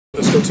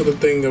go to the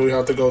thing that we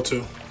have to go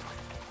to.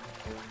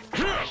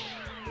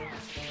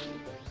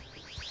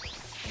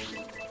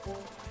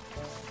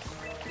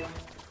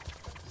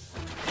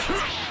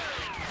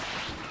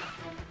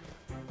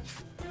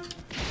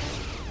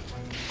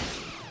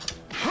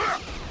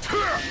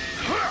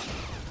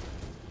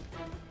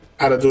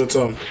 How to do it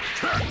to him.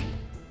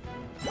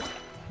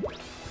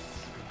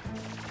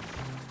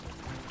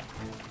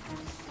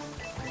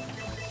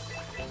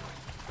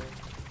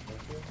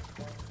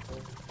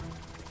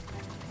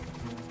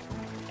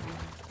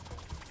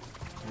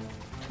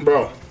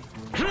 Bro.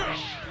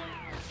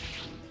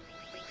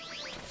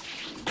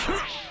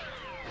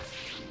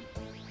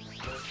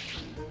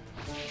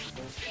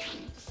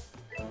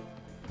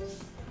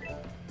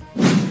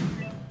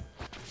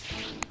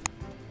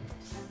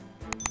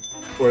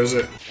 Where is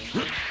it?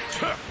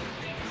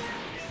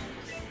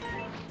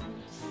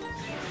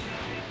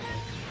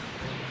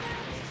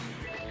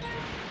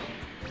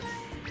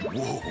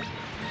 Whoa,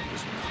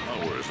 this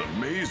power is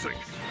amazing.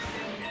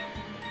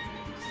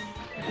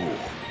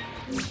 Oh,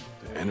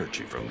 the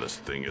energy from this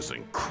thing is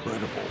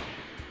incredible.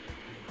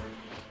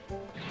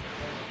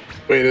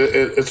 Wait,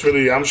 it's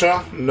really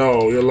Yamcha?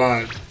 No, you're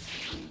lying.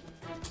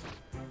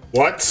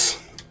 What?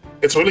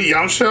 It's really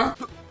Yamcha?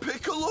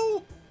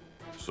 Piccolo?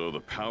 So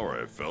the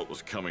power I felt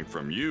was coming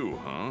from you,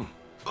 huh?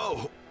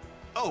 Oh,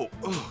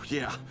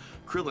 yeah.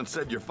 Krillin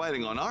said you're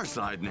fighting on our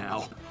side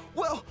now.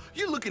 Well,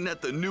 you're looking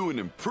at the new and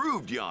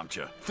improved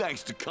Yamcha,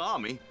 thanks to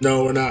Kami.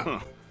 No, we're not. Huh.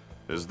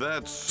 Is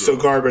that so? Still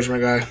garbage, my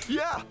guy.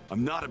 Yeah,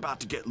 I'm not about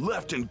to get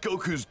left in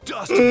Goku's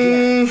dust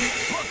again.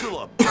 Buckle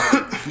up,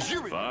 because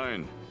you're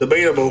fine.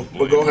 Debatable,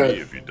 but go ahead.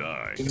 If you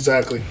die.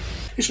 Exactly.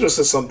 You should have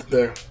said something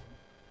there.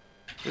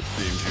 It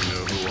seems you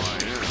know who I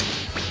am.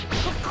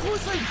 Of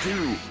course I do.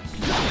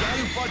 You're the guy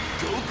who fought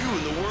Goku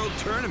in the World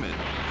Tournament.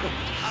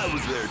 I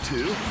was there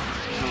too.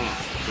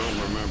 Don't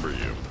remember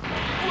you.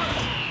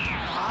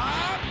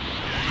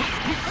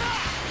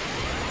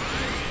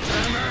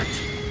 Damn it!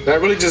 Did I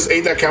really just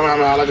ate that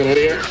Kamehameha like an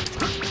idiot?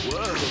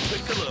 Whoa,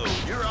 Piccolo,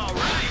 you're all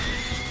right.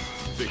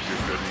 Think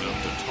you're good enough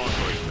to talk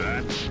like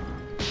that?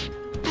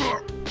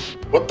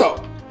 What the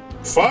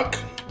fuck?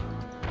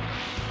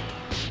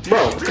 Bro,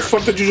 what the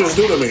fuck did you just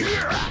do to me?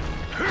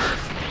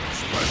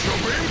 Special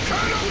beam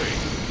cannon!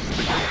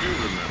 I do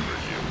remember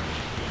you.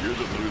 You're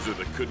the loser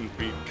that couldn't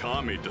beat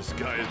Kami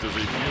disguised as a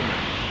human.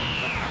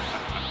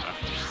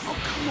 Oh,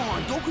 come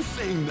on, don't go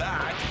saying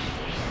that.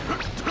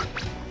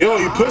 Yo,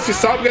 you pussy,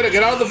 stop, get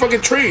out of the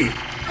fucking tree.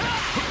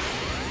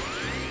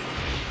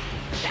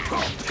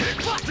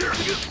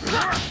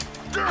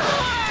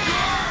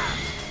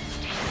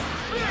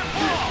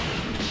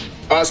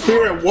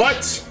 Spirit,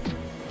 what?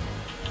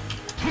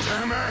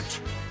 Damn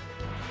it!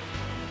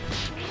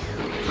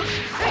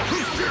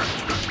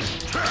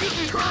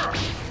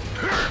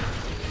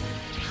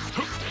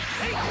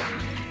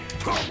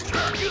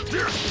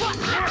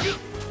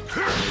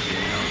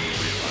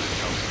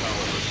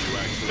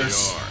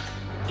 Yes.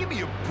 Give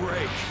me a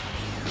break.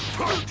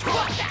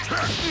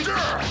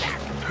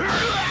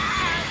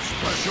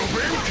 Special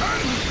beam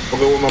cannon. I'll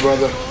go with my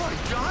brother.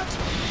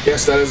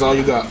 Yes, that is all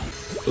you got.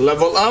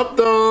 Level up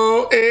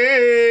though,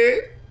 eh?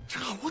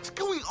 What's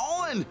going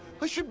on?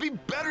 I should be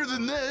better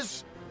than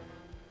this.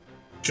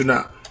 You're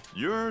not.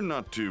 You're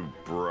not too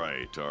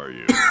bright, are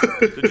you?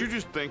 Did you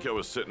just think I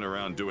was sitting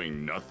around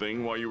doing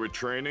nothing while you were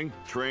training?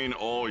 Train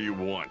all you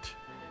want,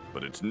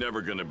 but it's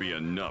never gonna be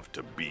enough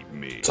to beat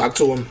me. Talk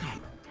to him.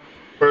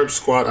 Perp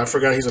squad. I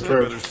forgot he's a I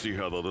better perp. see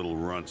how the little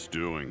runt's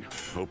doing.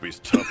 Hope he's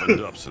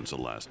toughened up since the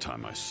last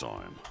time I saw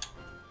him.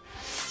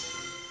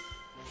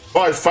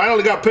 Oh, I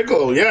finally got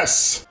Piccolo.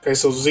 Yes. Okay,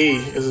 so Z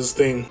is his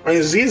thing. I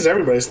mean, Z is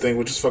everybody's thing,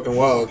 which is fucking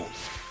wild.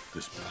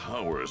 This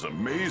power is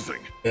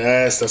amazing.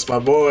 Yes, that's my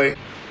boy.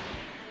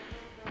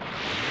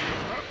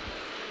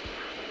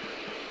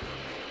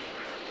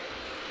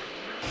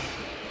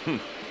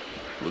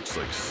 Looks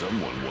like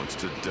someone wants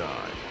to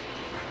die.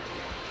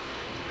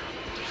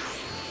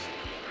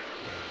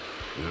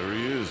 There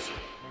he is.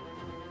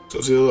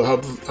 So see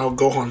how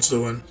Gohan's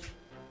doing.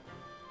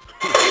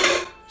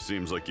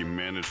 Seems like you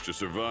managed to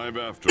survive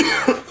after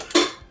all.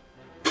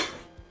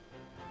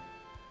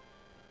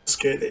 Let's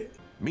get it.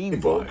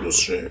 Meanwhile,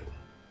 Shit.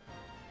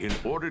 in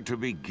order to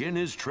begin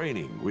his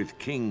training with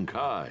King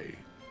Kai,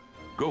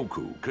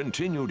 Goku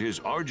continued his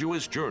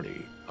arduous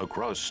journey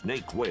across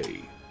Snake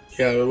Way.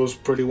 Yeah, it was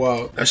pretty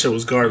wild. That shit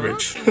was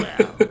garbage.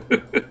 Well,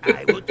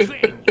 I will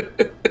train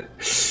you.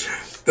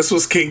 This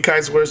was King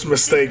Kai's worst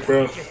mistake,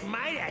 bro. Just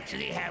might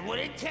actually have what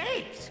it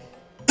takes.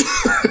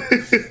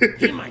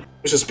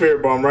 It's a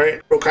spirit bomb,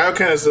 right? Bro,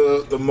 Kaioken is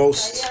the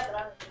most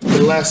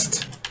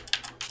blessed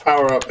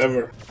power-up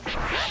ever.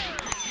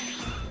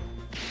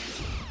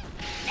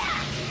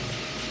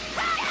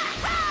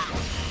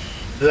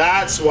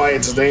 That's why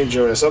it's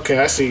dangerous. Okay,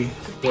 I see.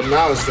 Well,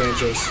 now it's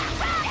dangerous.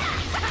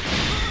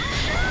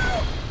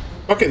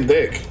 Fucking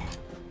dick.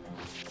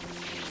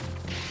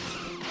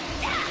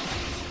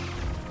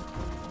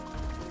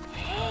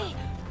 Hey,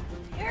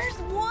 here's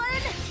one.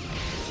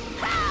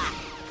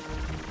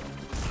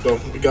 Go,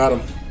 we got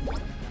him.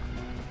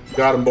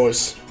 Got him,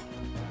 boys.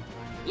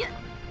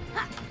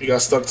 You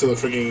got stuck to the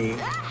freaking.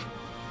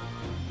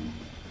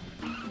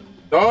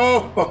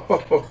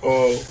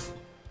 Oh,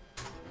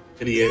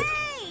 idiot.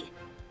 Hey!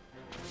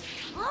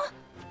 Huh?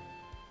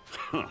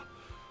 Huh.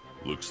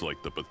 Looks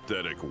like the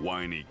pathetic,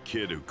 whiny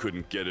kid who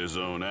couldn't get his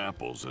own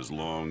apples is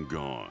long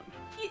gone.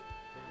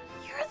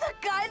 You're the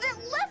guy that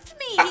left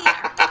me!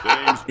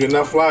 You're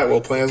not fly.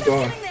 Well, plan's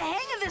gone. I'm getting the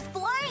hang of this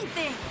flying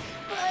thing,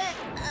 but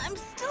I'm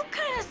still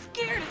kind of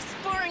scared of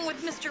sparring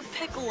with Mr.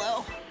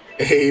 Piccolo.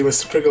 Hey,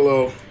 Mr.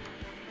 Piccolo.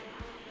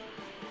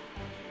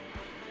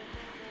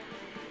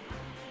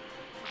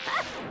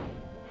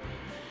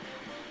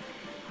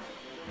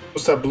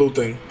 What's that blue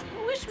thing?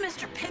 I wish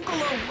Mr.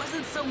 Piccolo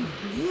wasn't so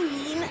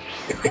mean. My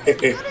blood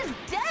is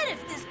dead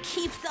if this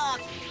keeps up.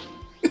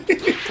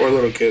 Poor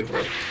little kid,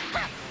 bro.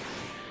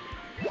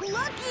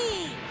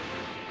 Lucky!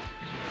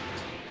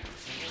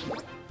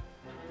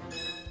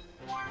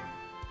 Wow,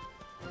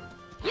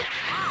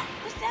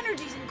 this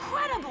energy's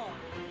incredible.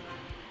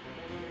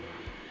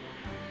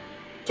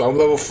 So I'm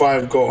level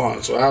 5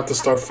 Gohan, so I have to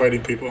start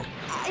fighting people.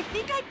 I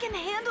think I can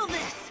handle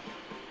this.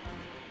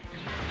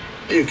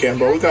 You can,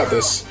 bro. We got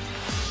this.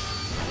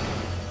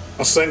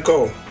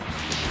 Masenko.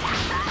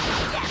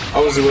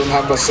 Obviously, we don't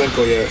have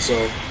Masenko yet,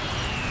 so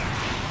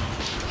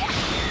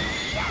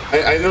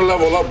I need to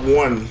level up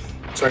 1,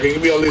 so I can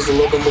be at least a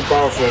little bit more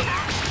powerful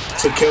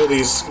to kill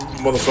these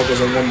motherfuckers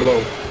in one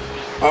blow.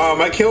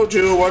 I killed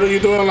you. What are you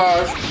doing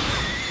alive?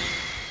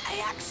 I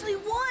actually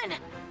won.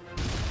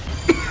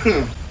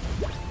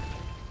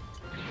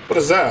 What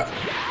is that?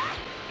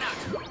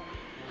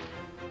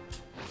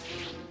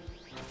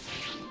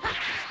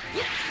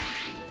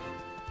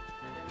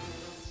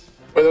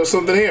 Wait, there was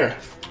something here.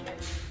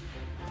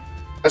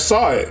 I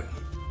saw it.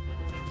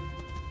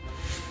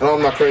 No,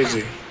 I'm not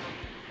crazy.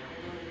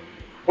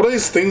 What are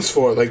these things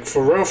for? Like,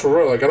 for real, for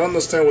real. Like, I don't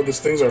understand what these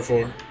things are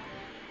for.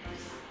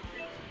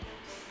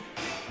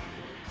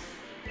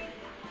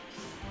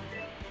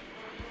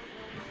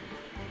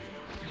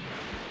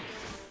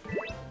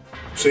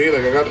 See,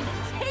 like, I got it.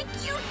 Take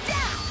you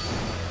down.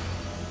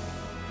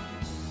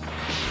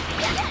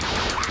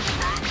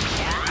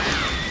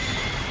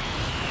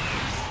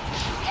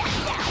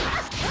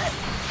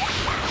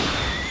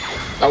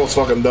 That was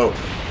fucking dope.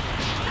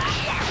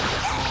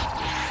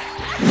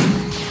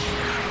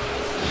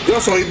 Yo,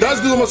 so he does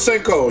do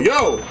Masenko.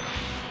 Yo!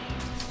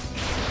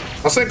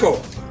 Masenko.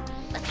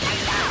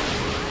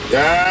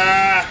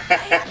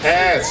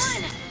 Yes!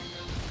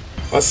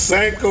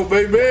 Masenko,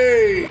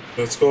 baby!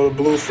 Let's go to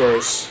blue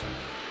first.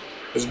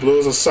 Because blue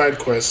is a side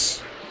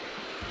quest.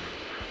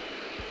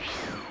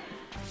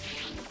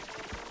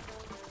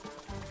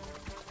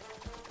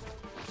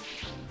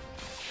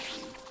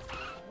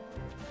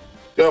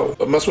 Yo,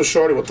 don't mess with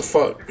Shorty, what the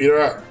fuck? Beat her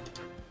up.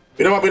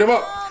 Beat him up, beat him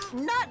up!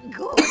 Not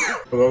good.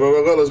 Go, go, go,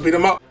 go, go, let's beat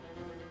him up.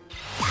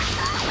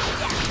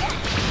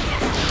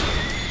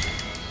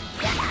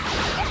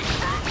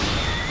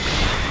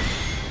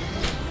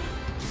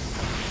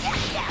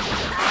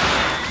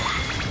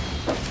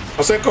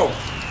 Masenko!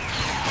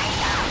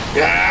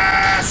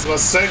 Yes!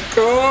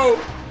 Masenko!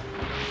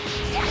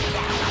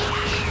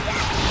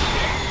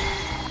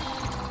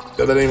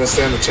 Y'all didn't even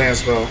stand a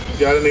chance, bro.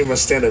 Y'all didn't even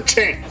stand a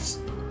chance.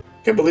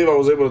 Can't believe I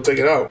was able to take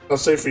it out. Not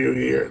safe for you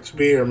here to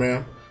be here,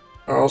 man.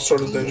 All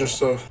sorts of dangerous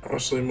stuff.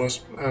 Honestly,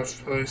 must have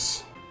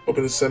place.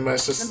 Hoping to send my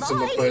assistants in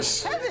my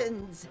place.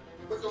 Heavens.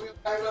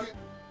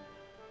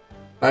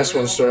 Nice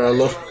one, sir. I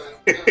love.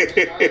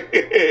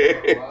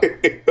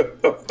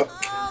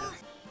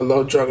 I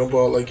love Dragon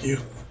Ball like you.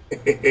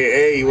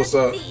 Hey, what's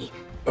up?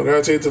 I'm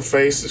guaranteed to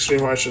face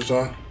extreme hardships,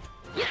 huh?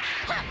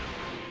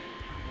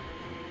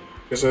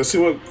 Okay, so let's see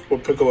what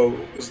Piccolo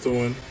is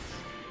doing.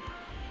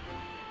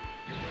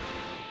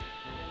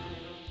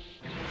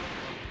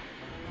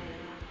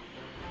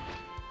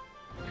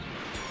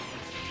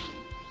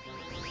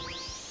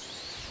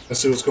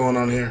 Let's see what's going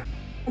on here.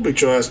 Don't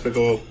beat your ass,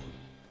 Piccolo.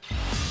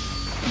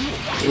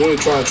 You're really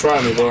trying to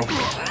try me, bro.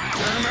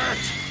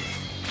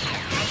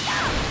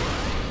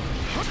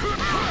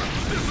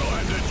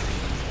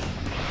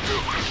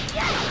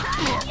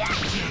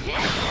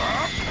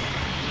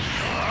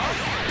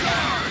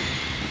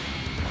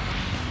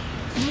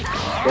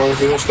 Bro,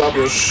 if you don't stop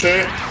your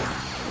shit,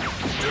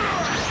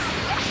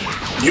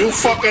 you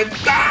fucking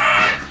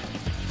die!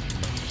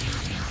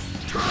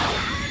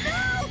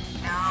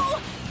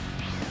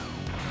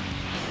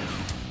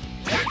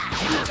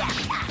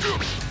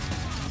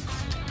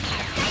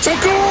 So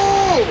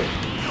cool!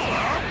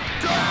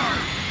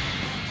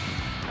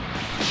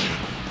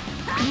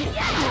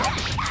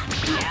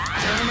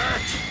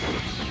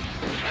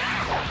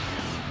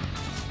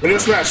 Meteor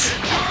smash!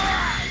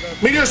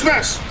 Meteor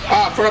smash!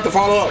 Ah, I forgot to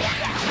follow up.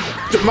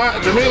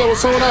 Jamila,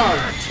 what's going on?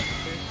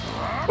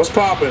 What's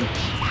poppin'?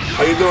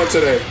 How you doing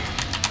today?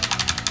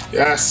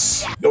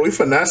 Yes. Yo, we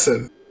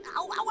finessing.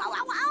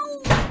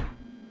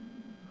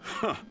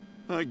 Huh.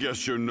 I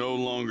guess you're no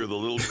longer the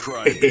little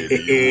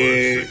crybaby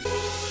you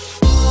were.